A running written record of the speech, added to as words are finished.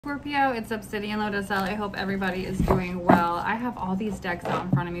Scorpio, it's Obsidian Lotus L. I hope everybody is doing well. I have all these decks out in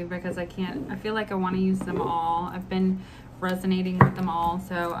front of me because I feel like I want to use them all. I've been resonating with them all,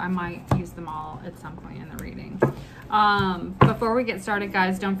 so I might use them all at some point in the reading. Before we get started,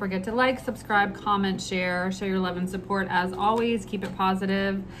 guys, don't forget to like, subscribe, comment, share, show your love and support. As always, keep it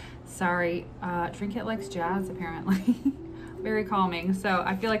positive. Sorry, Trinket likes jazz apparently. Very calming. So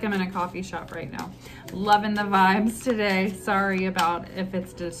I feel like I'm in a coffee shop right now. Loving the vibes today. Sorry about if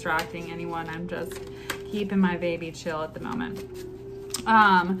it's distracting anyone. I'm just keeping my baby chill at the moment.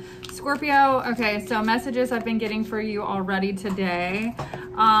 Scorpio, okay, so messages I've been getting for you already today.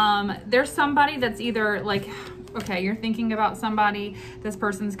 There's somebody that's either like, okay, you're thinking about somebody, this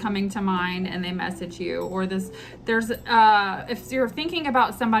person's coming to mind and they message you, or if you're thinking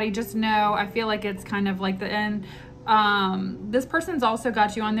about somebody, just know, I feel like it's kind of like the end. This person's also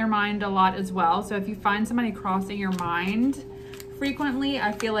got you on their mind a lot as well. So if you find somebody crossing your mind frequently,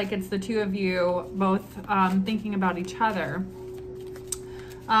 I feel like it's the two of you both thinking about each other.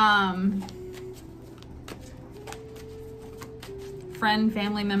 Friend,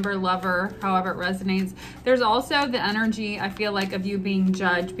 family member, lover, however it resonates. There's also the energy, I feel like, of you being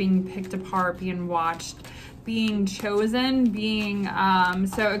judged, being picked apart, being watched, being chosen, being,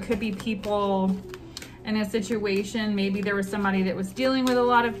 so it could be people in a situation, maybe there was somebody that was dealing with a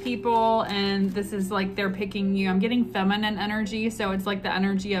lot of people and this is like they're picking you. I'm getting feminine energy, so it's like the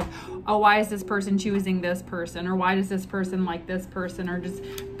energy of, oh, why is this person choosing this person, or why does this person like this person, or just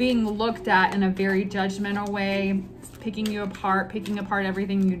being looked at in a very judgmental way, picking you apart, picking apart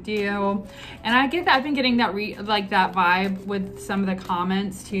everything you do. And I get that, I've been getting that that vibe with some of the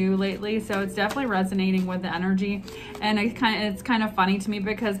comments too lately, so it's definitely resonating with the energy. And it's kind of funny to me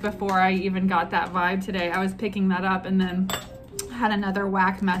because before I even got that vibe today, I was picking that up and then had another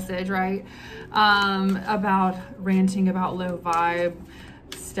whack message, right, about ranting about low vibe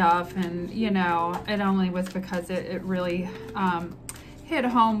stuff. And you know, it only was because it really hit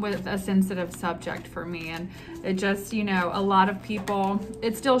home with a sensitive subject for me. And it just, you know, a lot of people,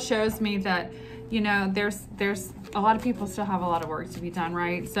 it still shows me that, you know, there's a lot of people still have a lot of work to be done,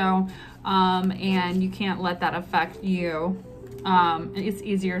 right? So and you can't let that affect you. It's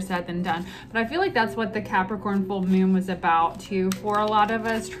easier said than done, but I feel like that's what the Capricorn full moon was about too, for a lot of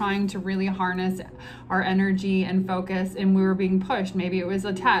us, trying to really harness our energy and focus, and we were being pushed. Maybe it was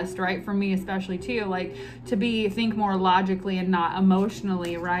a test, right? For me especially too, like to think more logically and not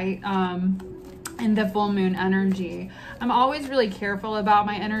emotionally, right? And the full moon energy. I'm always really careful about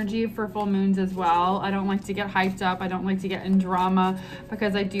my energy for full moons as well. I don't like to get hyped up. I don't like to get in drama,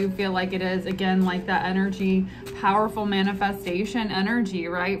 because I do feel like it is, again, like that energy, powerful manifestation energy,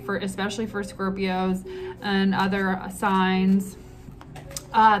 right? Especially for Scorpios and other signs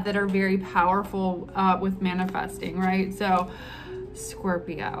that are very powerful with manifesting, right? So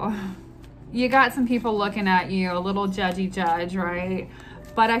Scorpio, you got some people looking at you, a little judge, right?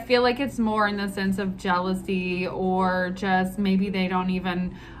 But I feel like it's more in the sense of jealousy, or just maybe they don't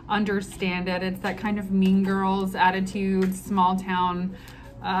even understand it. It's that kind of mean girls attitude, small town,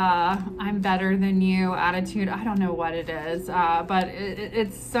 I'm better than you attitude. I don't know what it is, but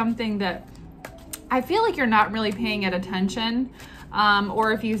it's something that I feel like you're not really paying it attention.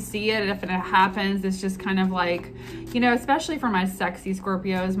 Or if you see it, if it happens, it's just kind of like, you know, especially for my sexy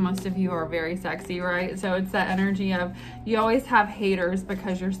Scorpios, most of you are very sexy, right? So it's that energy of, you always have haters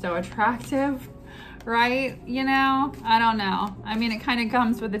because you're so attractive, right? You know, I don't know. I mean, it kind of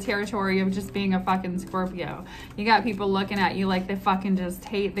comes with the territory of just being a fucking Scorpio. You got people looking at you like they fucking just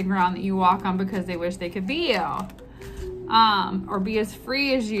hate the ground that you walk on because they wish they could be you, or be as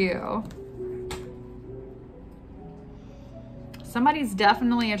free as you. Somebody's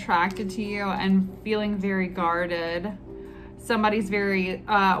definitely attracted to you and feeling very guarded. Somebody's very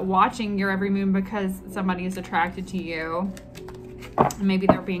watching your every move because somebody is attracted to you. Maybe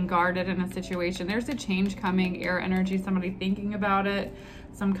they're being guarded in a situation. There's a change coming, air energy, somebody thinking about it,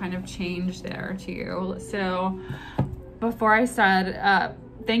 some kind of change there too. So before I said,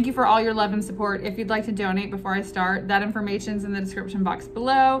 thank you for all your love and support. If you'd like to donate before I start, that information's in the description box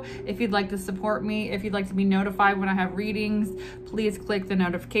below. If you'd like to support me, if you'd like to be notified when I have readings, please click the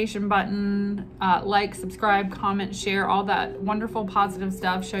notification button, like, subscribe, comment, share, all that wonderful positive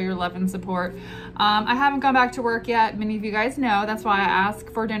stuff. Show your love and support. I haven't gone back to work yet. Many of you guys know. That's why I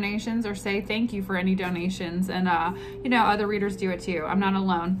ask for donations or say thank you for any donations. And, you know, other readers do it too. I'm not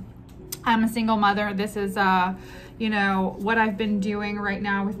alone. I'm a single mother. This is, you know, what I've been doing right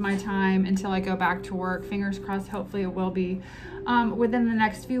now with my time until I go back to work. Fingers crossed, hopefully it will be within the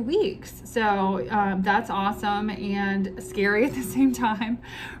next few weeks. So that's awesome and scary at the same time,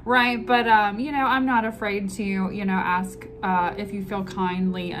 right? But, you know, I'm not afraid to, you know, ask if you feel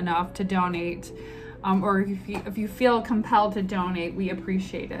kindly enough to donate. Or if you feel compelled to donate, we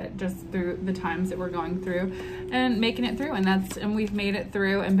appreciate it just through the times that we're going through and making it through. And we've made it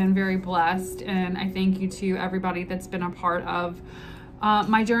through and been very blessed. And I thank you to everybody that's been a part of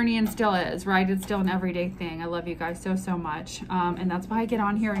my journey and still is, right? It's still an everyday thing. I love you guys so, so much. And that's why I get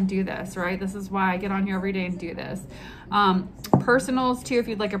on here and do this, right? This is why I get on here every day and do this. Personals too, if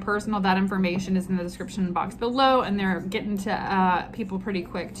you'd like a personal, that information is in the description box below, and they're getting to people pretty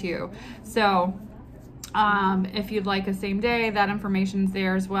quick too. So if you'd like a same day, that information's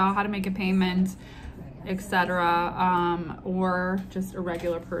there as well, how to make a payment, etc. Or just a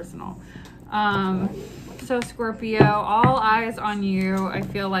regular personal. So Scorpio, all eyes on you, I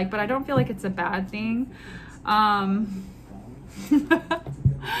feel like, but I don't feel like it's a bad thing. All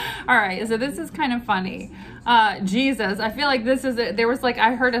right, so this is kind of funny. Jesus, I feel like this is it. There was like,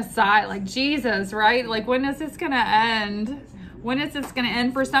 I heard a sigh, like, Jesus, right? Like, when is this gonna end? When is this going to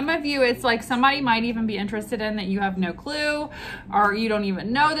end? For some of you, it's like somebody might even be interested in that you have no clue, or you don't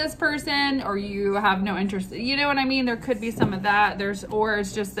even know this person, or you have no interest. You know what I mean? There could be some of that. Or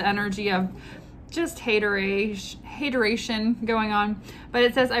it's just the energy of just hateration going on. But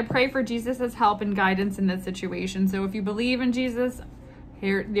it says, I pray for Jesus' help and guidance in this situation. So if you believe in Jesus,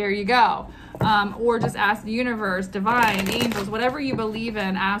 there you go. Or just ask the universe, divine, angels, whatever you believe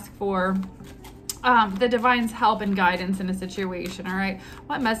in, ask for the divine's help and guidance in a situation. All right,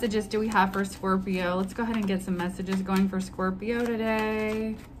 what messages do we have for Scorpio? Let's go ahead and get some messages going for Scorpio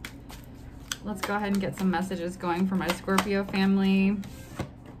today. Let's go ahead and get some messages going for my Scorpio family.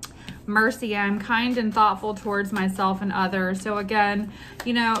 Mercy, I'm kind and thoughtful towards myself and others. So again,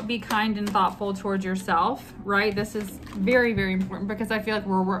 you know, be kind and thoughtful towards yourself, right? This is very, very important, because I feel like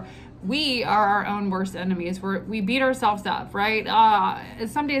we are our own worst enemies. We beat ourselves up, right?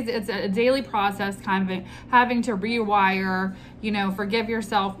 Some days it's a daily process, kind of having to rewire, you know, forgive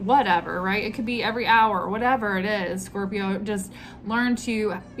yourself, whatever, right? It could be every hour, whatever it is. Scorpio, just learn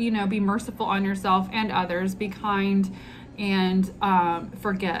to, you know, be merciful on yourself and others, be kind and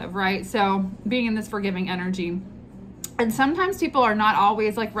forgive, right? So being in this forgiving energy. And sometimes people are not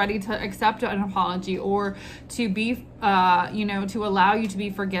always like ready to accept an apology or to be, you know, to allow you to be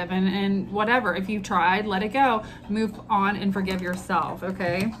forgiven, and whatever. If you've tried, let it go, move on and forgive yourself.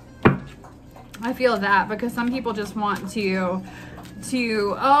 Okay. I feel that, because some people just want to,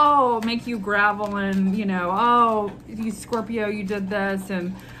 oh, make you gravel and, you know, oh, you Scorpio, you did this,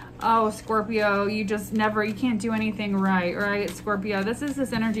 and oh, Scorpio, you can't do anything right, Scorpio? This is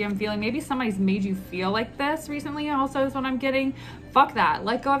this energy I'm feeling. Maybe somebody's made you feel like this recently also is what I'm getting. Fuck that.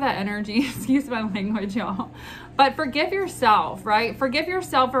 Let go of that energy. Excuse my language, y'all. But forgive yourself, right? Forgive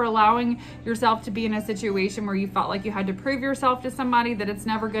yourself for allowing yourself to be in a situation where you felt like you had to prove yourself to somebody, that it's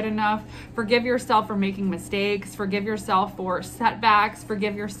never good enough. Forgive yourself for making mistakes. Forgive yourself for setbacks.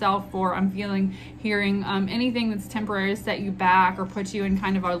 Forgive yourself for, hearing anything that's temporary to set you back or put you in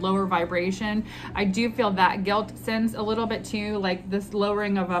kind of a lower vibration. I do feel that guilt sense a little bit too, like this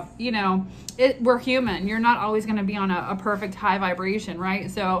lowering of a, you know, we're human. You're not always going to be on a perfect high vibration, right?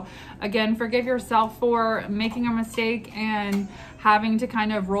 So again, forgive yourself for making a mistake and having to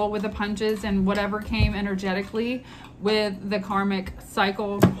kind of roll with the punches and whatever came energetically with the karmic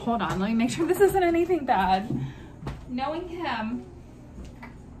cycle. Hold on, let me make sure this isn't anything bad. Knowing him.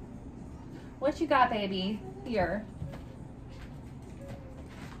 What you got, baby? Here.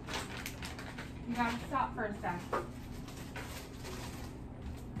 You gotta stop for a sec.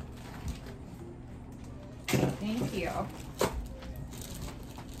 Thank you.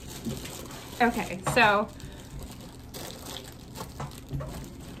 Okay, so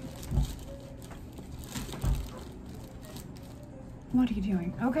what are you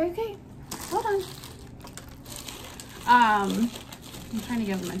doing? Okay, hold on. I'm trying to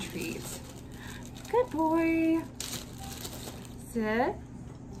give him a treat. Good boy. Sit. There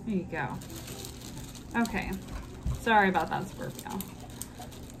you go. Okay, sorry about that, Scorpio.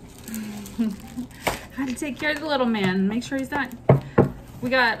 Had to take care of the little man, make sure he's not. We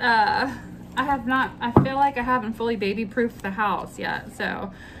got I feel like I haven't fully baby proofed the house yet,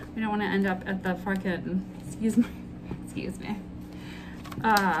 so we don't want to end up at the fucking, excuse me,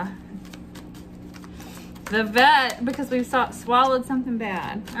 the vet, because we swallowed something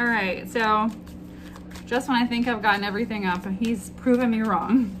bad. All right, so just when I think I've gotten everything up, he's proven me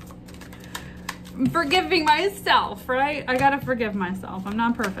wrong. I'm forgiving myself, right? I gotta forgive myself. I'm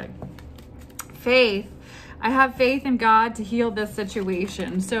not perfect. Faith. I have faith in God to heal this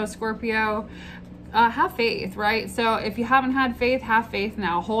situation. So Scorpio, have faith, right? So if you haven't had faith, have faith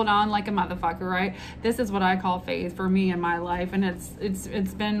now. Hold on like a motherfucker, right? This is what I call faith for me in my life. And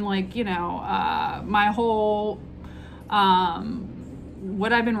it's been like, you know, my whole,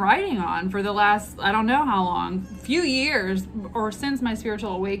 what I've been writing on for the last, I don't know how long, few years, or since my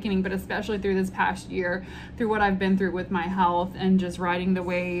spiritual awakening, but especially through this past year, through what I've been through with my health and just riding the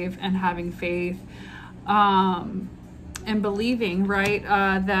wave and having faith, and believing, right,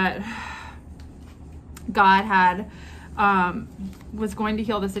 that God had, was going to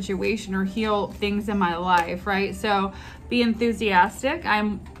heal the situation or heal things in my life, right? So be enthusiastic.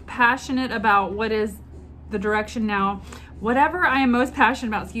 I'm passionate about what is the direction now. Whatever I am most passionate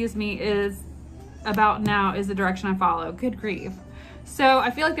about, excuse me, is about now is the direction I follow. Good grief. So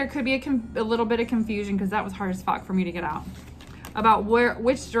I feel like there could be a little bit of confusion, because that was hard as fuck for me to get out, about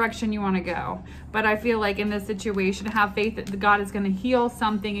which direction you want to go. But I feel like in this situation, have faith that God is going to heal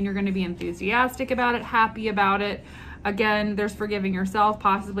something, and you're going to be enthusiastic about it, happy about it. Again, there's forgiving yourself,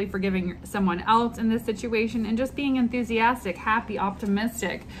 possibly forgiving someone else in this situation, and just being enthusiastic, happy,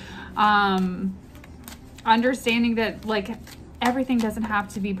 optimistic. Understanding that, like, everything doesn't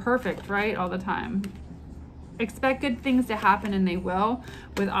have to be perfect, right, all the time. Expect good things to happen, and they will,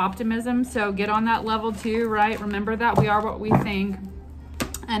 with optimism. So get on that level too, right? Remember that we are what we think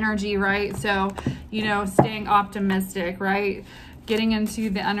energy, right? So, you know, staying optimistic, right? Getting into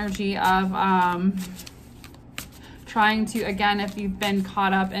the energy of trying to, again, if you've been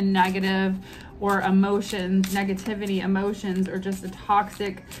caught up in negative or emotions, negativity, emotions, or just a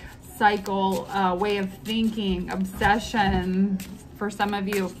toxic cycle, way of thinking, obsession, for some of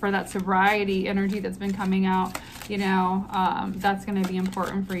you, for that sobriety energy that's been coming out, you know, that's going to be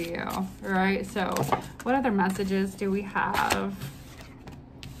important for you, right? So what other messages do we have?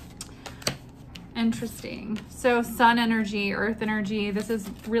 Interesting. So sun energy, earth energy, this is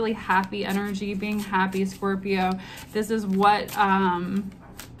really happy energy, being happy, Scorpio. This is what,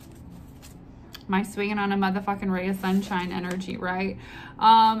 my swinging on a motherfucking ray of sunshine energy, right?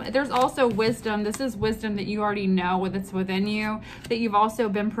 There's also wisdom. This is wisdom that you already know that's within you, that you've also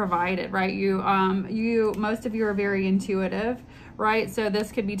been provided, right? Most of you are very intuitive, right? So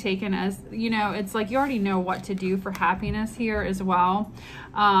this could be taken as, you know, it's like you already know what to do for happiness here as well.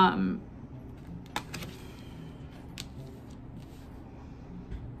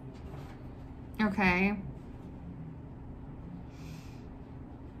 Okay.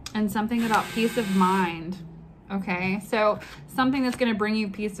 And something about peace of mind. Okay, so something that's going to bring you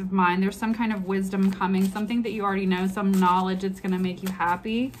peace of mind. There's some kind of wisdom coming, something that you already know, some knowledge that's going to make you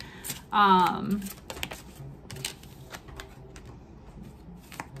happy.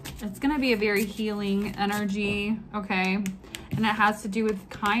 It's going to be a very healing energy, okay? And it has to do with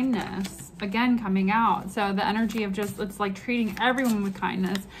kindness, again, coming out. So the energy of just, it's like treating everyone with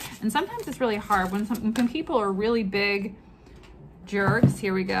kindness. And sometimes it's really hard when people are really big jerks.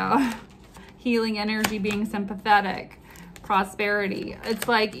 Here we go. Healing energy, being sympathetic, prosperity. It's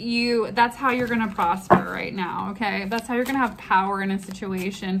like that's how you're going to prosper right now, okay? That's how you're going to have power in a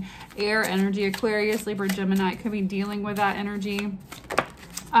situation. Air energy, Aquarius, Libra, Gemini, could be dealing with that energy.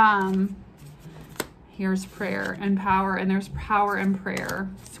 Here's prayer and power, and there's power and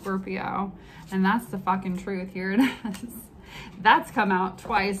prayer, Scorpio. And that's the fucking truth. Here it is. That's come out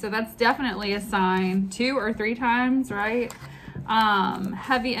twice, so that's definitely a sign. 2 or 3 times, right?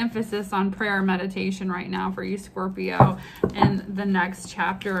 Heavy emphasis on prayer and meditation right now for you, Scorpio, in the next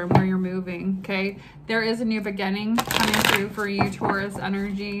chapter and where you're moving, okay? There is a new beginning coming through for you, Taurus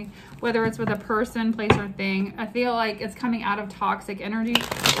energy, whether it's with a person, place, or thing. I feel like it's coming out of toxic energy,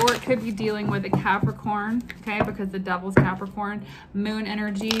 or it could be dealing with a Capricorn, okay, because the devil's Capricorn. Moon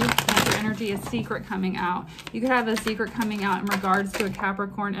energy, Cancer energy, a secret coming out. You could have a secret coming out in regards to a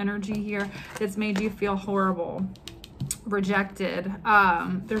Capricorn energy here that's made you feel horrible, rejected.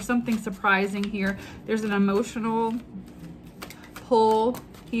 There's something surprising here. There's an emotional pull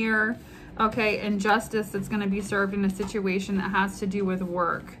here, okay, and justice that's going to be served in a situation that has to do with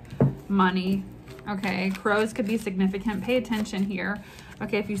work, money, okay? Crows could be significant. Pay attention here,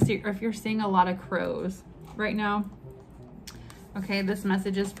 okay? If you're seeing a lot of crows right now, okay, this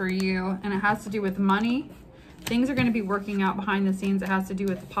message is for you, and it has to do with money. Things are going to be working out behind the scenes. It has to do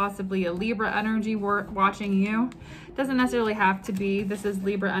with possibly a Libra energy watching you. Doesn't necessarily have to be. This is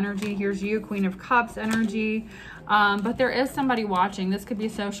Libra energy. Here's you, Queen of Cups energy. But there is somebody watching. This could be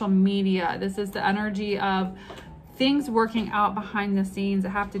social media. This is the energy of things working out behind the scenes that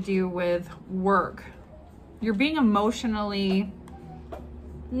have to do with work. You're being emotionally...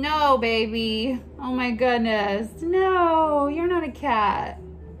 No, baby. Oh my goodness. No, you're not a cat.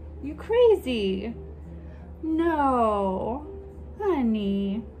 You crazy. No,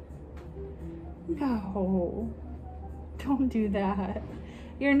 honey. No, don't do that.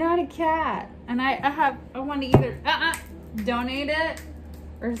 You're not a cat. And I want to either donate it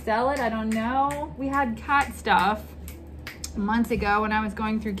or sell it. I don't know. We had cat stuff months ago when I was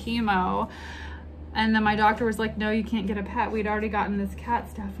going through chemo. And then my doctor was like, no, you can't get a pet. We'd already gotten this cat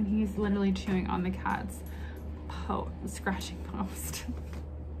stuff, and he's literally chewing on the cat's scratching post.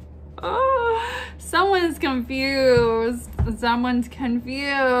 Oh, someone's confused. Someone's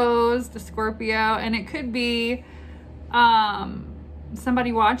confused, Scorpio, and it could be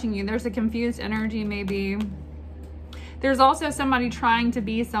somebody watching you. There's a confused energy, maybe. There's also somebody trying to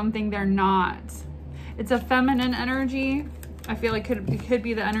be something they're not. It's a feminine energy. I feel like it could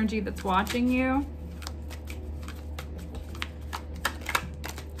be the energy that's watching you.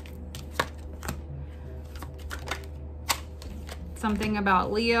 Something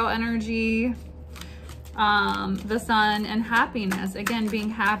about Leo energy, the sun, and happiness. Again, being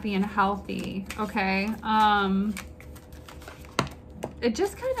happy and healthy, okay? It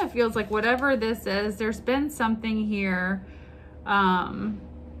just kind of feels like whatever this is, there's been something here.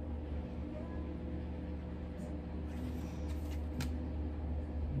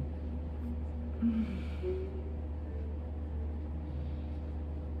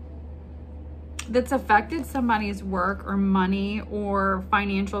 That's affected somebody's work or money or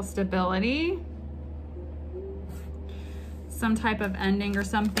financial stability. Some type of ending or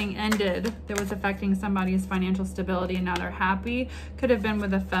something ended that was affecting somebody's financial stability, and now they're happy. Could have been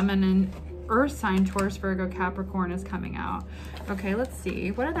with a feminine earth sign. Taurus, Virgo, Capricorn is coming out. Okay, let's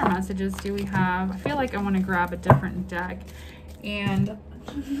see. What other messages do we have? I feel like I want to grab a different deck. And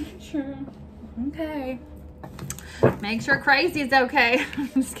sure. Okay. Make sure crazy is okay. I'm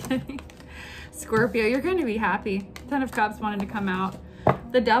just kidding. Scorpio, you're going to be happy. Ten of Cups wanted to come out.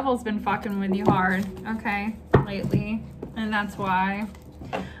 The devil's been fucking with you hard, okay, lately. And that's why.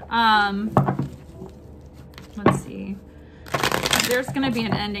 Let's see. There's going to be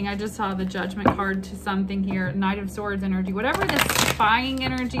an ending. I just saw the Judgment card to something here. Knight of Swords energy. Whatever this spying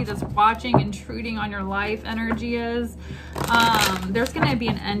energy, this watching, intruding on your life energy is, there's going to be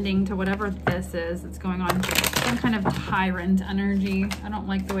an ending to whatever this is that's going on. Some kind of tyrant energy. I don't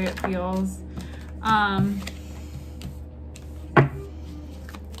like the way it feels.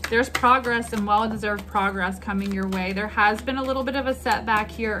 There's progress and well-deserved progress coming your way. There has been a little bit of a setback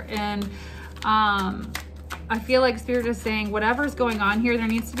here, and I feel like Spirit is saying whatever's going on here, there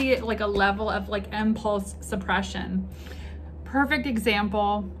needs to be like a level of like impulse suppression. Perfect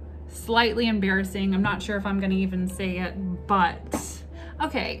example, slightly embarrassing. I'm not sure if I'm going to even say it, but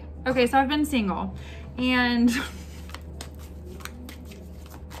okay, so I've been single, and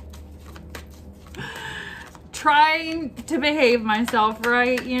trying to behave myself,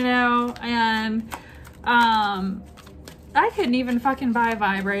 right? You know, and I couldn't even fucking buy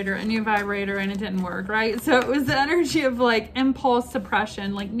a new vibrator, and it didn't work, right? So it was the energy of like impulse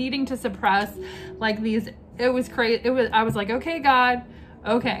suppression, like needing to suppress like these. It was crazy. I was like, okay, God,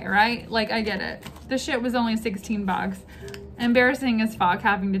 okay, right? Like, I get it. The shit was only 16 bucks. Embarrassing as fuck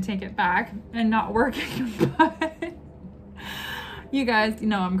having to take it back and not working, but you guys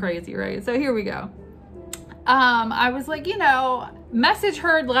know I'm crazy, right? So here we go. I was like, you know, message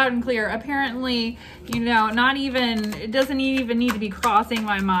heard loud and clear. Apparently, you know, it doesn't even need to be crossing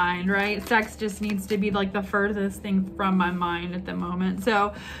my mind, right? Sex just needs to be like the furthest thing from my mind at the moment.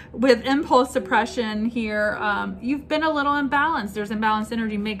 So with impulse suppression here, you've been a little imbalanced. There's imbalanced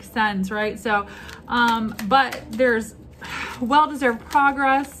energy, makes sense, right? So, but there's well-deserved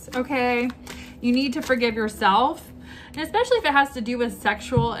progress, okay? You need to forgive yourself. And especially if it has to do with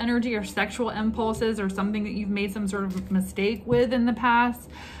sexual energy or sexual impulses or something that you've made some sort of mistake with in the past.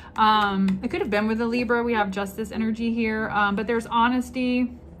 It could have been with a Libra. We have justice energy here, but there's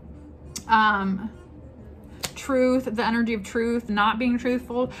honesty, truth, the energy of truth, not being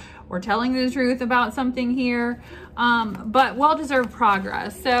truthful or telling the truth about something here, but well-deserved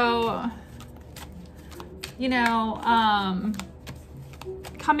progress. So, you know,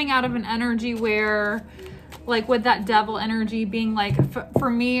 coming out of an energy where, like with that devil energy being like, for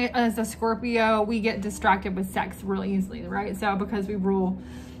me as a Scorpio, we get distracted with sex really easily, right? So because we rule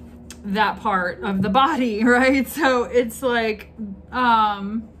that part of the body, right? So it's like,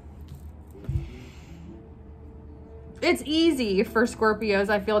 it's easy for Scorpios,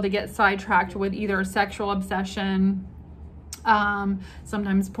 I feel, to get sidetracked with either a sexual obsession,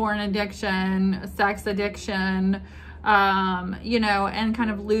 sometimes porn addiction, sex addiction, you know, and kind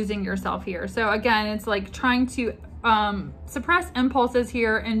of losing yourself here. So again, it's like trying to suppress impulses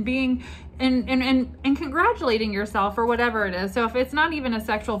here and being and congratulating yourself or whatever it is. So if it's not even a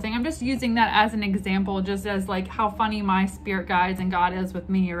sexual thing, I'm just using that as an example, just as like how funny my spirit guides and God is with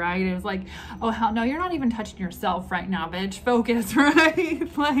me, right? It was like, oh hell no, you're not even touching yourself right now, bitch. Focus,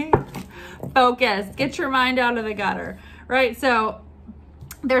 right? Like, focus. Get your mind out of the gutter, right? So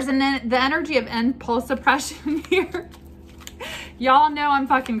there's the energy of impulse suppression here. Y'all know I'm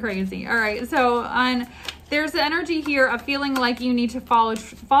fucking crazy. All right, so there's the energy here of feeling like you need to follow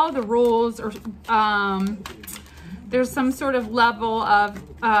the rules, or there's some sort of level of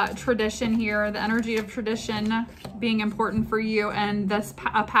tradition here, the energy of tradition being important for you, and this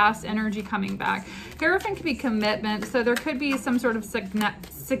past energy coming back. Hierophant could be commitment, so there could be some sort of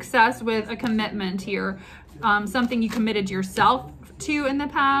success with a commitment here, something you committed yourself to in the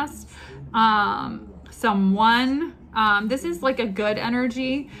past, someone. This is like a good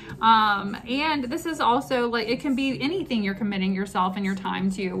energy. And this is also like, it can be anything you're committing yourself and your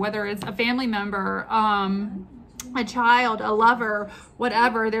time to, whether it's a family member, a child, a lover,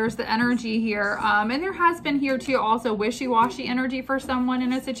 whatever. There's the energy here. And there has been here too also wishy-washy energy for someone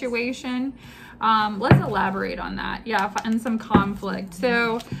in a situation. Let's elaborate on that. Yeah, and some conflict.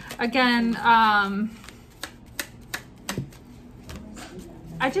 So again,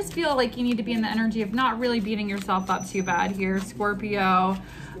 I just feel like you need to be in the energy of not really beating yourself up too bad here, Scorpio.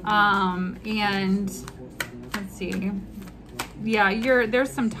 And let's see. Yeah,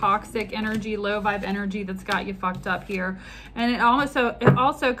 there's some toxic energy, low vibe energy that's got you fucked up here. And it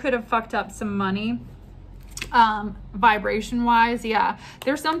also could have fucked up some money. Vibration wise, yeah,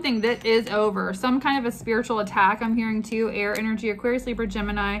 there's something that is over, some kind of a spiritual attack I'm hearing too. Air energy, Aquarius, Libra,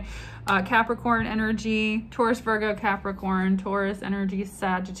 Gemini, Capricorn energy, Taurus, Virgo, Capricorn, Taurus energy,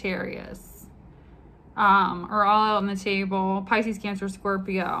 Sagittarius, are all out on the table. Pisces, Cancer,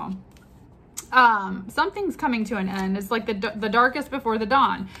 Scorpio. Something's coming to an end. It's like the darkest before the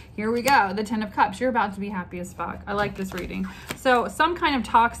dawn. Here we go. The 10 of Cups. You're about to be happy as fuck. I like this reading. So some kind of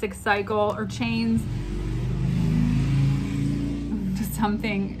toxic cycle or chains to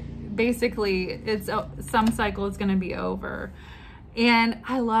something. Basically, it's some cycle is going to be over. And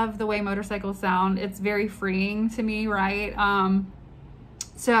I love the way motorcycles sound. It's very freeing to me, right?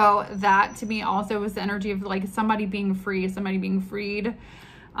 So that to me also was the energy of like somebody being free, somebody being freed.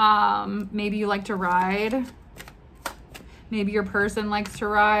 Maybe you like to ride. Maybe your person likes to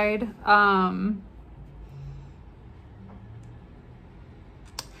ride.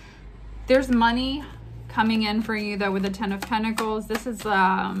 There's money coming in for you though with the 10 of Pentacles. This is,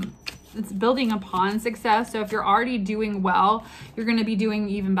 it's building upon success. So if you're already doing well, you're going to be doing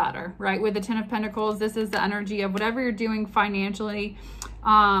even better, right? With the 10 of Pentacles, this is the energy of whatever you're doing financially,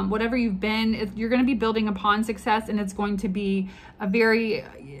 whatever you've been, you're going to be building upon success, and it's going to be a very,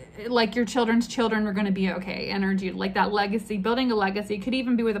 like your children's children are going to be okay energy, like that legacy, building a legacy. It could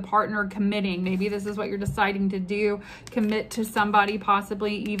even be with a partner committing. Maybe this is what you're deciding to do, commit to somebody,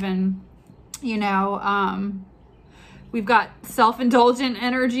 possibly even, you know, we've got self-indulgent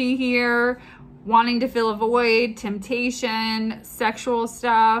energy here, wanting to fill a void, temptation, sexual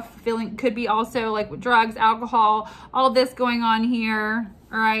stuff, feeling, could be also like drugs, alcohol, all this going on here,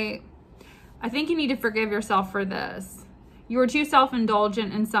 all right? I think you need to forgive yourself for this. You were too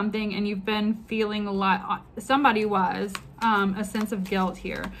self-indulgent in something, and you've been feeling a lot, somebody was, a sense of guilt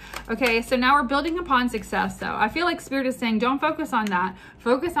here. Okay, so now we're building upon success though. I feel like Spirit is saying, don't focus on that,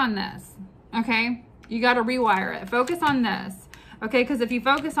 focus on this, okay? You got to rewire it. Focus on this. Okay, because if you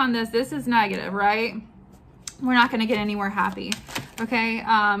focus on this, this is negative, right? We're not going to get anywhere happy. Okay,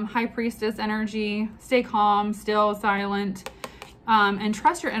 High Priestess energy. Stay calm, still, silent, and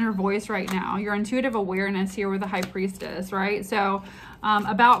trust your inner voice right now. Your intuitive awareness here with the High Priestess, right? So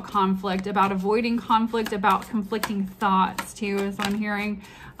about conflict, about avoiding conflict, about conflicting thoughts too is what I'm hearing.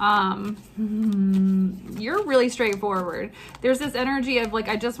 You're really straightforward. There's this energy of like,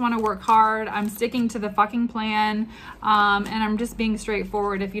 I just want to work hard. I'm sticking to the fucking plan. And I'm just being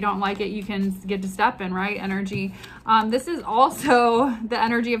straightforward. If you don't like it, you can get to step in, right? Energy. This is also the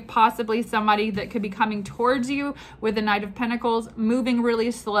energy of possibly somebody that could be coming towards you with the Knight of Pentacles, moving really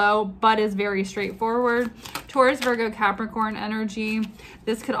slow, but is very straightforward. Taurus, Virgo, Capricorn energy.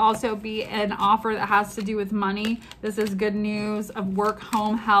 This could also be an offer that has to do with money. This is good news of work,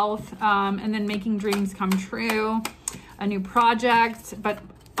 home, health, and then making dreams come true. A new project, but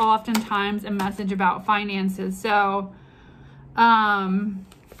oftentimes a message about finances. So,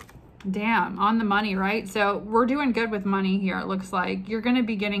 Damn, on the money, right? So we're doing good with money here. It looks like you're going to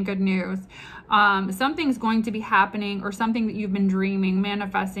be getting good news. Something's going to be happening, or something that you've been dreaming,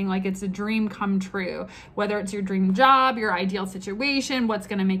 manifesting, like it's a dream come true, whether it's your dream job, your ideal situation, what's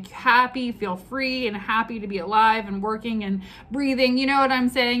going to make you happy, feel free and happy to be alive and working and breathing. You know what I'm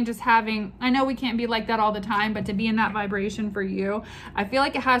saying? Just having, I know we can't be like that all the time, but to be in that vibration for you, I feel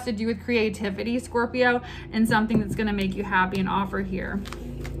like it has to do with creativity, Scorpio, and something that's going to make you happy and offer here.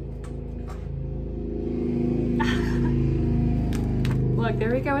 Look,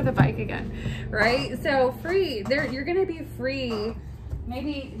 there we go with the bike again, right? So free, you're gonna be free.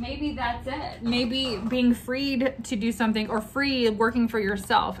 Maybe that's it. Maybe being freed to do something, or free working for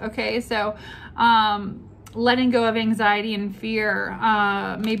yourself. Okay, so letting go of anxiety and fear.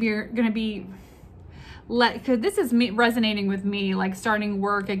 Maybe you're gonna be because this is me resonating with me, like starting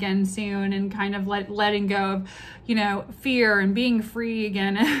work again soon, and kind of letting go of, you know, fear and being free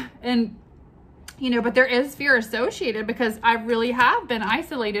again. And you know, but there is fear associated, because I really have been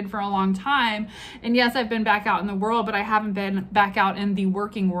isolated for a long time. And yes, I've been back out in the world, but I haven't been back out in the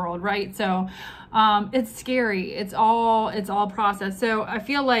working world, right? So it's scary. It's all process. So I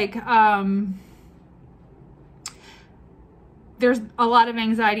feel like there's a lot of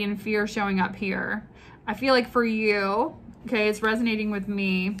anxiety and fear showing up here. I feel like for you, okay, it's resonating with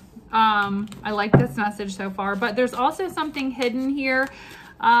me. I like this message so far, but there's also something hidden here.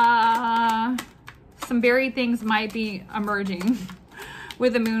 Some buried things might be emerging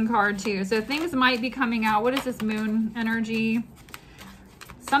with the moon card too. So things might be coming out. What is this moon energy?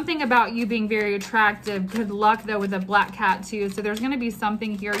 Something about you being very attractive. Good luck though with a black cat too. So there's going to be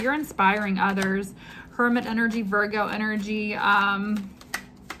something here. You're inspiring others. Hermit energy, Virgo energy.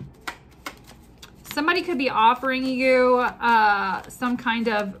 Somebody could be offering you some kind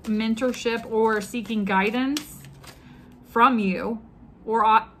of mentorship, or seeking guidance from you,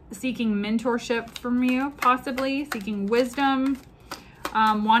 or seeking mentorship from you, possibly seeking wisdom,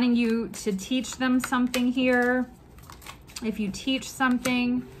 wanting you to teach them something here. If you teach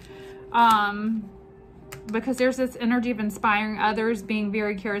something, because there's this energy of inspiring others, being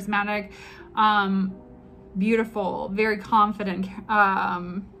very charismatic, beautiful, very confident,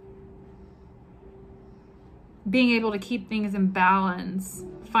 being able to keep things in balance,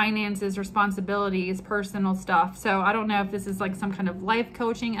 finances, responsibilities, personal stuff. So I don't know if this is like some kind of life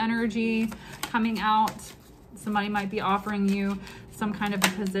coaching energy coming out. Somebody might be offering you some kind of a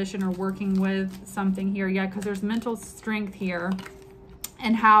position, or working with something here. Yeah, because there's mental strength here,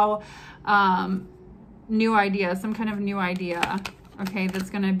 and how new idea, some kind of new idea, okay,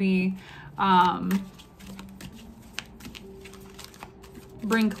 that's going to be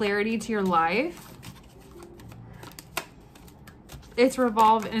bring clarity to your life. It's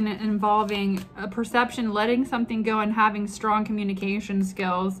involving a perception, letting something go, and having strong communication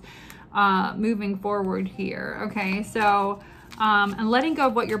skills moving forward here. Okay, so and letting go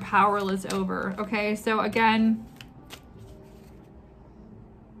of what you're powerless over. Okay, so again,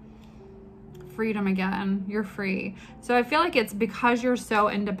 freedom again. You're free. So I feel like it's because you're so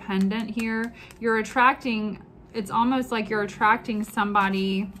independent here. You're attracting. It's almost like you're attracting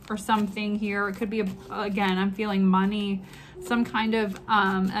somebody or something here. It could be, again, I'm feeling money, some kind of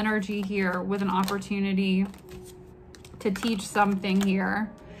energy here with an opportunity to teach something here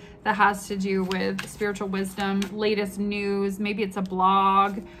that has to do with spiritual wisdom, latest news. Maybe it's a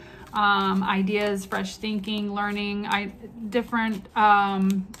blog, ideas, fresh thinking, learning, different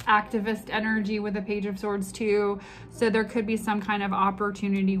activist energy with the Page of Swords too. So there could be some kind of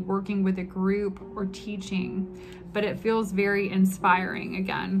opportunity working with a group or teaching, but it feels very inspiring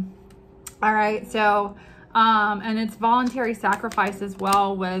again. All right, so and it's voluntary sacrifice as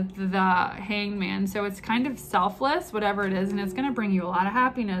well with the Hangman. So it's kind of selfless, whatever it is, and it's going to bring you a lot of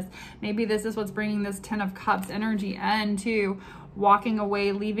happiness. Maybe this is what's bringing this Ten of Cups energy into walking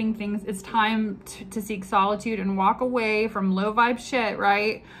away, leaving things. It's time to seek solitude and walk away from low vibe shit,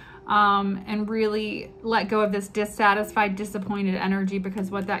 right? And really let go of this dissatisfied, disappointed energy, because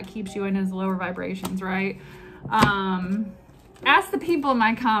what that keeps you in is lower vibrations, right? Ask the people in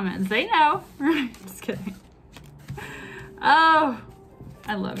my comments. They know. Just kidding. Oh,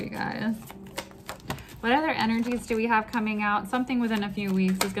 I love you guys. What other energies do we have coming out? Something within a few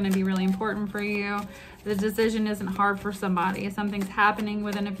weeks is going to be really important for you. The decision isn't hard for somebody. Something's happening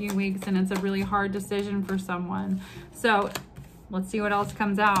within a few weeks, and it's a really hard decision for someone. So let's see what else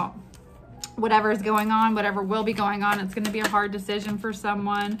comes out. Whatever is going on, whatever will be going on, it's going to be a hard decision for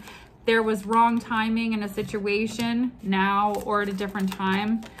someone. There was wrong timing in a situation now or at a different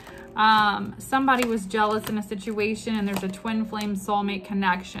time. Somebody was jealous in a situation, and there's a twin flame soulmate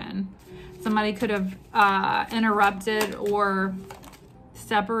connection. Somebody could have interrupted or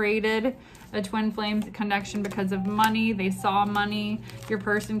separated, a twin flame connection because of money. They saw money. Your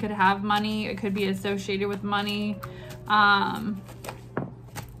person could have money. It could be associated with money.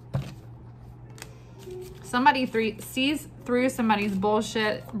 Somebody sees through somebody's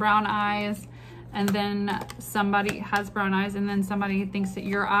bullshit, brown eyes, and then somebody has brown eyes, and then somebody thinks that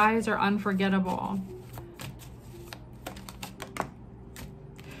your eyes are unforgettable.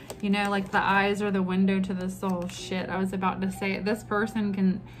 You know, like the eyes are the window to the soul. Shit, I was about to say it. This person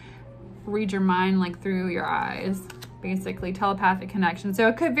can read your mind like through your eyes, basically telepathic connection. So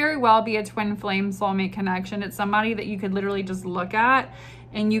it could very well be a twin flame soulmate connection. It's somebody that you could literally just look at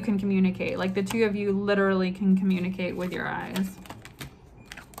and you can communicate. Like the two of you literally can communicate with your eyes.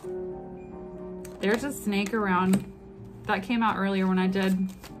 There's a snake around. That came out earlier when I did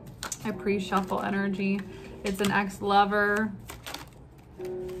a pre-shuffle energy. It's an ex-lover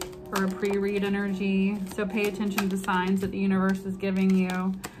or a pre-read energy. So pay attention to the signs that the universe is giving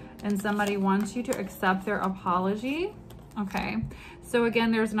you. And somebody wants you to accept their apology. Okay. So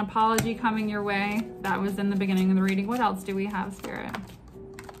again, there's an apology coming your way. That was in the beginning of the reading. What else do we have, Spirit?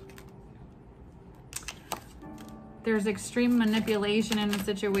 There's extreme manipulation in the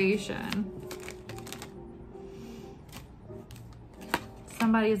situation.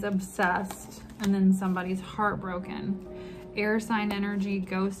 Somebody's obsessed and then somebody's heartbroken. Air sign energy,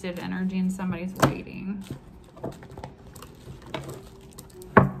 ghosted energy, and somebody's waiting.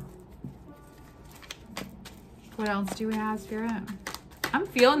 What else do we have, Spirit? I'm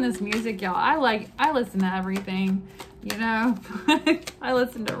feeling this music, y'all. I listen to everything, you know. I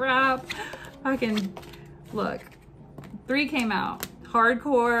listen to rap. I can look. 3 came out.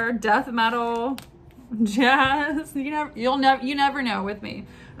 Hardcore, death metal, jazz. You never know with me.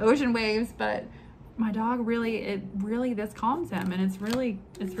 Ocean waves, but my dog really this calms him, and it's really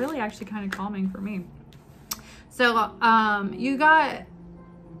actually kind of calming for me. So you got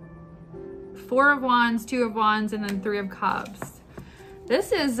 4 of Wands, 2 of Wands, and then 3 of Cups.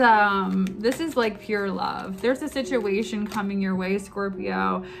 This is like pure love. There's a situation coming your way,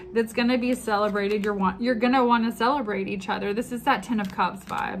 Scorpio, that's gonna be celebrated. You're gonna want to celebrate each other. This is that 10 of Cups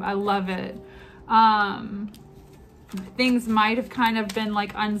vibe. I love it. Things might have kind of been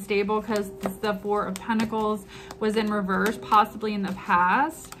like unstable because the 4 of Pentacles was in reverse, possibly in the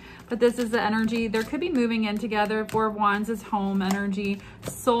past. But this is the energy. There could be moving in together. 4 of Wands is home energy.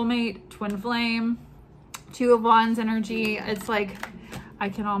 Soulmate, twin flame. 2 of Wands energy. It's like, I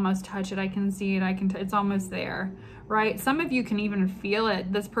can almost touch it. I can see it. It's almost there, right? Some of you can even feel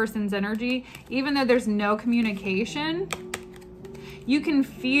it. This person's energy, even though there's no communication, you can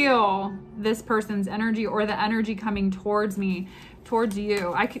feel this person's energy or the energy coming towards me, towards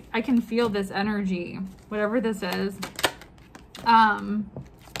you. I can feel this energy, whatever this is.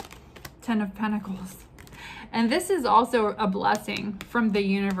 10 of Pentacles. And this is also a blessing from the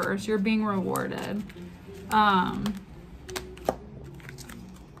universe. You're being rewarded.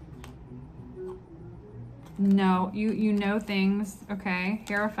 No, you know things, okay?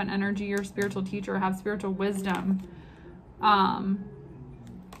 Hierophant energy, your spiritual teacher, have spiritual wisdom.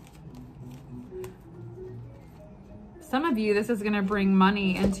 Some of you, this is going to bring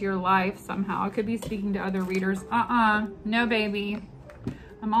money into your life somehow. I could be speaking to other readers. No, baby.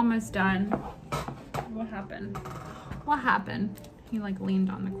 I'm almost done. What happened? What happened? He like leaned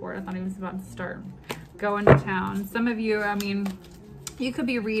on the cord. I thought he was about to start going to town. Some of you, I mean, you could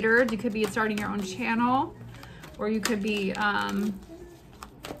be readers. You could be starting your own channel. Or you could be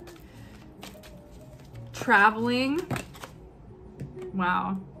traveling.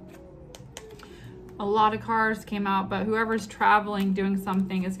 Wow. A lot of cards came out, but whoever's traveling, doing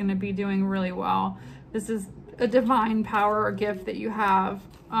something is going to be doing really well. This is a divine power or gift that you have.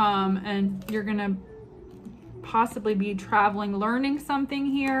 And you're going to possibly be traveling, learning something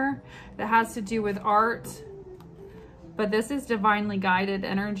here that has to do with art. But this is divinely guided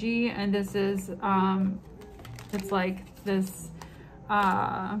energy. And this is, it's like this,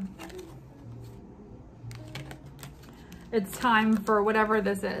 it's time for whatever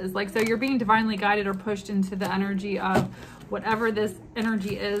this is. Like, so you're being divinely guided or pushed into the energy of whatever this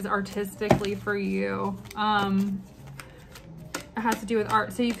energy is artistically for you. It has to do with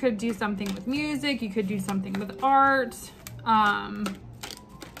art. So you could do something with music. You could do something with art.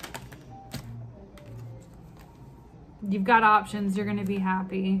 You've got options. You're going to be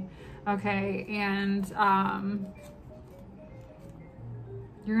happy. Okay. And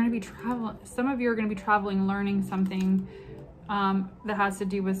you're going to be traveling. Some of you are going to be traveling, learning something that has to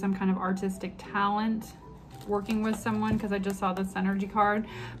do with some kind of artistic talent, working with someone, because I just saw this energy card.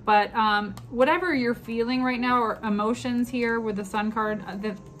 But whatever you're feeling right now, or emotions here with the Sun card,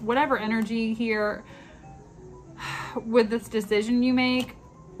 whatever energy here, with this decision you make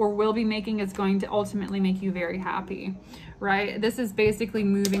or will be making is going to ultimately make you very happy, right? This is basically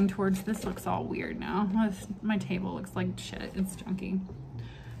moving towards, this looks all weird now. My table looks like shit. It's junky.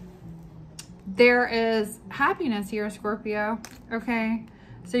 There is happiness here, Scorpio, okay?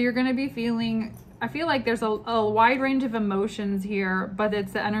 So you're going to be feeling, I feel like there's a wide range of emotions here, but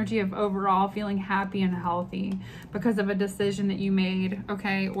it's the energy of overall feeling happy and healthy because of a decision that you made,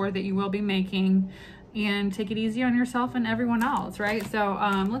 okay, or that you will be making. And take it easy on yourself and everyone else, right? So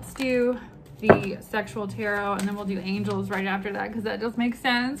let's do the sexual tarot, and then we'll do angels right after that, because that does make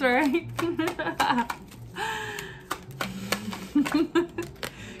sense, right?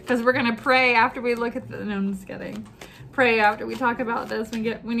 Because we're gonna pray after we look at the, no, I'm just kidding. Pray after we talk about this.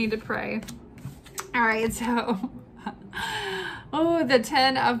 We need to pray. All right, so oh, the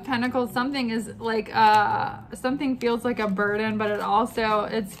 10 of Pentacles. Something is like, something feels like a burden, but it also,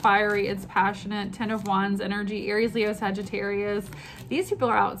 it's fiery, it's passionate. 10 of Wands energy, Aries, Leo, Sagittarius. These people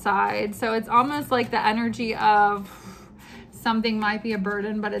are outside. So it's almost like the energy of something might be a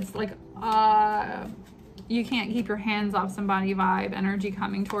burden, but it's like, you can't keep your hands off somebody vibe energy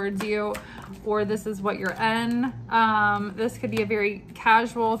coming towards you, or this is what you're in. This could be a very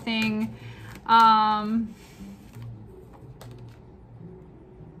casual thing.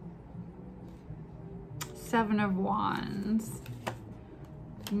 Seven of Wands,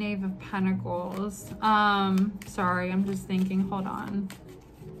 Knave of Pentacles. Sorry, I'm just thinking, hold on.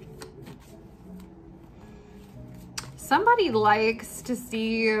 Somebody likes to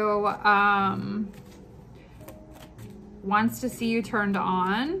see you, wants to see you turned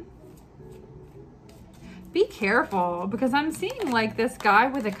on. Be careful, because I'm seeing like this guy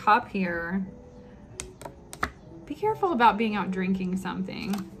with a cup here. Be careful about being out drinking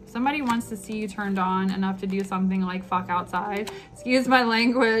something. Somebody wants to see you turned on enough to do something like fuck outside. Excuse my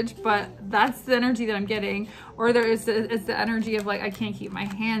language, but that's the energy that I'm getting. Or there is it's the energy of like, I can't keep my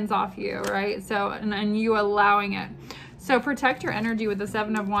hands off you, right? So, and you allowing it. So protect your energy with the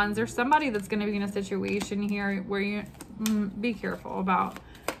 7 of Wands. There's somebody that's going to be in a situation here where you be careful about.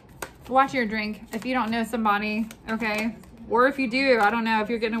 Watch your drink if you don't know somebody, okay? Or if you do, I don't know, if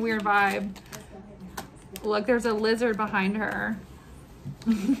you're getting a weird vibe. Look, there's a lizard behind her.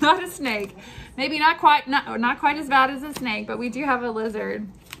 Not a snake. Maybe not quite as bad as a snake, but we do have a lizard.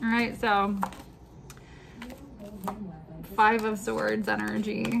 All right, so 5 of Swords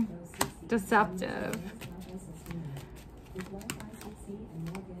energy. Deceptive.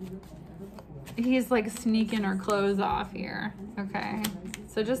 He's like sneaking her clothes off here. Okay,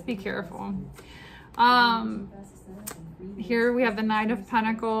 so just be careful. Here we have the Knight of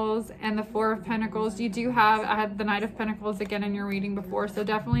Pentacles and the 4 of Pentacles. You do have, I had the Knight of Pentacles again in your reading before, so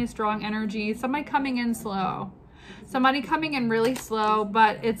definitely a strong energy. Somebody coming in slow. Somebody coming in really slow,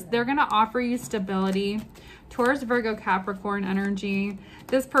 but they're going to offer you stability. Taurus, Virgo, Capricorn energy.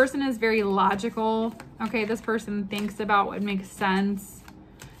 This person is very logical. Okay, this person thinks about what makes sense.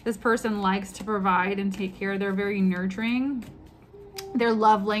 This person likes to provide and take care. They're very nurturing. Their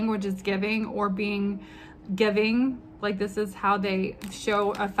love language is giving or being giving. Like this is how they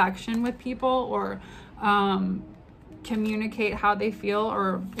show affection with people or communicate how they feel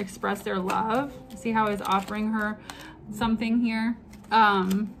or express their love. See how he's offering her something here?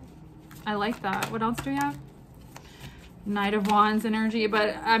 I like that. What else do we have? Knight of Wands energy.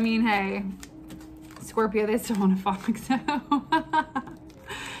 But I mean, hey, Scorpio, they still want to fuck, so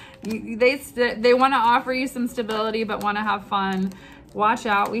they want to offer you some stability but want to have fun. Watch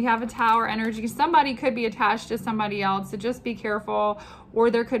out. We have a Tower energy. Somebody could be attached to somebody else, so just be careful. Or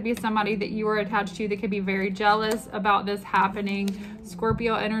there could be somebody that you are attached to that could be very jealous about this happening.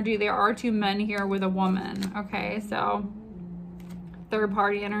 Scorpio energy. There are 2 men here with a woman. Okay, so third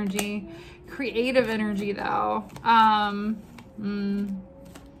party energy. Creative energy though.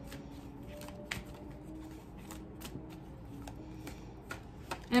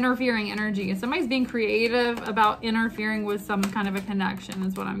 Interfering energy. Somebody's being creative about interfering with some kind of a connection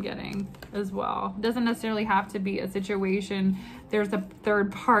is what I'm getting as well. Doesn't necessarily have to be a situation. There's a third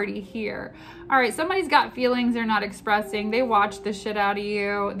party here. All right, somebody's got feelings they're not expressing. They watch the shit out of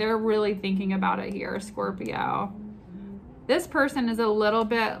you. They're really thinking about it here, Scorpio. This person is a little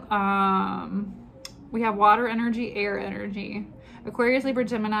bit, we have water energy, air energy. Aquarius, Libra,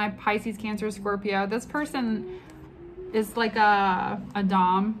 Gemini, Pisces, Cancer, Scorpio. This person is like a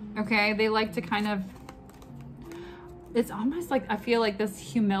dom, okay? They like to kind of, it's almost like, I feel like this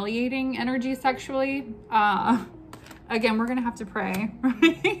humiliating energy sexually. Again, we're gonna have to pray,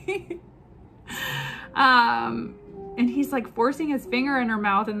 right? And he's like forcing his finger in her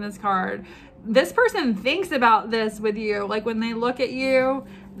mouth in this card. This person thinks about this with you. Like when they look at you,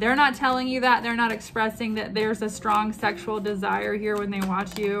 They're not telling you that. They're not expressing that there's a strong sexual desire here when they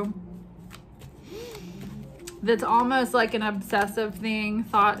watch you. That's almost like an obsessive thing,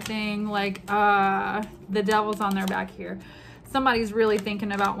 thought thing, like the devil's on their back here. Somebody's really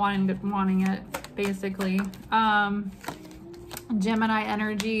thinking about wanting it, basically. Gemini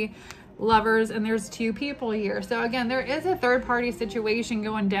energy, lovers, and there's 2 people here. So again, there is a third party situation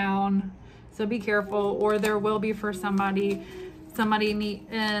going down. So be careful, or there will be for somebody meet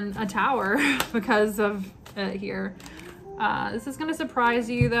in a tower because of it here. This is going to surprise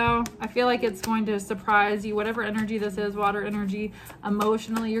you though. I feel like it's going to surprise you, whatever energy this is, water energy,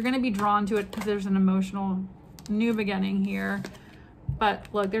 emotionally. You're going to be drawn to it because there's an emotional new beginning here. But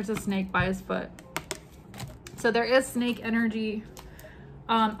look, there's a snake by his foot. So there is snake energy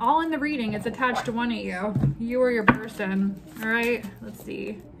all in the reading. It's attached to one of you or your person. All right, let's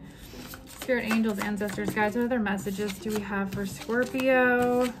see. Spirit, angels, ancestors, guides, what other messages do we have for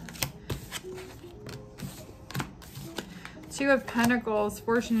Scorpio? 2 of Pentacles,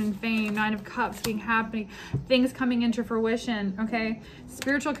 fortune and fame, 9 of Cups, being happy, things coming into fruition, okay?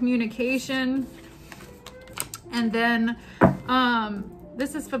 Spiritual communication. And then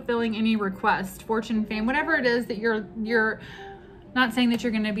this is fulfilling any request, fortune, fame, whatever it is that you're not saying that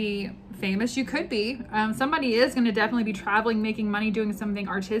you're going to be famous. You could be. Somebody is going to definitely be traveling, making money, doing something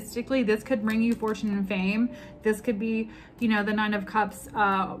artistically. This could bring you fortune and fame. This could be, you know, the 9 of Cups,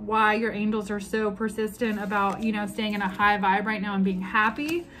 why your angels are so persistent about, you know, staying in a high vibe right now and being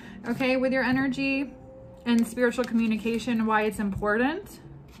happy, okay, with your energy and spiritual communication, why it's important.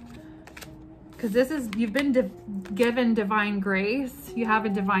 Because this is, you've been given divine grace. You have a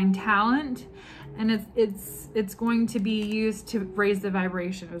divine talent. And it's going to be used to raise the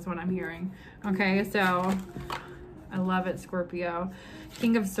vibration is what I'm hearing. Okay, so I love it, Scorpio.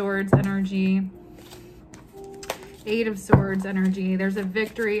 King of Swords energy. 8 of Swords energy. There's a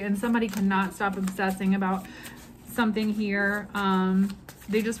victory and somebody cannot stop obsessing about something here.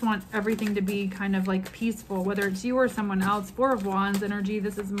 They just want everything to be kind of like peaceful, whether it's you or someone else. 4 of Wands energy.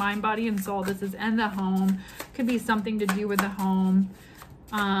 This is mind, body, and soul. This is in the home. Could be something to do with the home.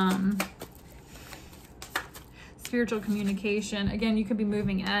 Spiritual communication. Again, you could be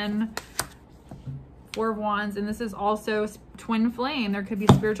moving in. 4 of Wands, and this is also twin flame. There could be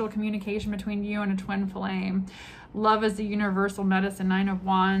spiritual communication between you and a twin flame. Love is the universal medicine. 9 of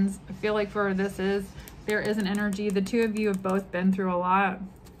Wands. I feel like for there is an energy. The 2 of you have both been through a lot.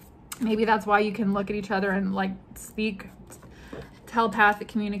 Maybe that's why you can look at each other and like speak telepathic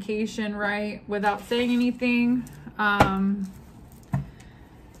communication, right? Without saying anything.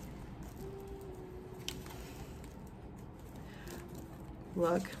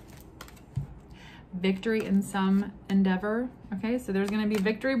 Look, victory in some endeavor. Okay, so there's going to be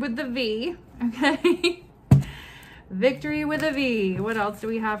victory with the V. Okay, victory with a V. What else do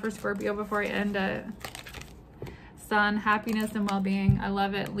we have for Scorpio before I end it? Sun, happiness and well-being. I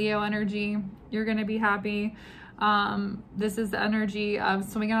love it. Leo energy. You're going to be happy. This is the energy of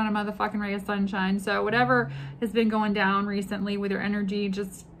swinging on a motherfucking ray of sunshine. So whatever has been going down recently with your energy,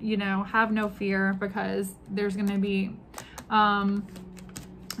 just, you know, have no fear, because there's going to be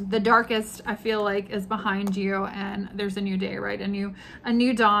the darkest, I feel like, is behind you, and there's a new day, right? A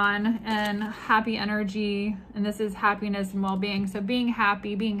new dawn and happy energy. And this is happiness and well-being. So being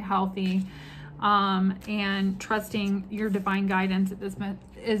happy, being healthy, and trusting your divine guidance at this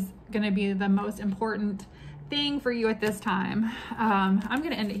is going to be the most important thing for you at this time. I'm going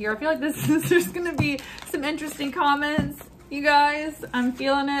to end it here. I feel like there's going to be some interesting comments, you guys. I'm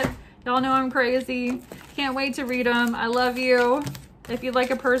feeling it. Y'all know I'm crazy. Can't wait to read them. I love you. If you'd like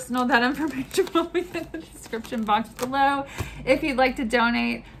a personal, that information will be in the description box below. If you'd like to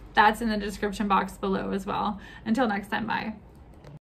donate, that's in the description box below as well. Until next time, bye.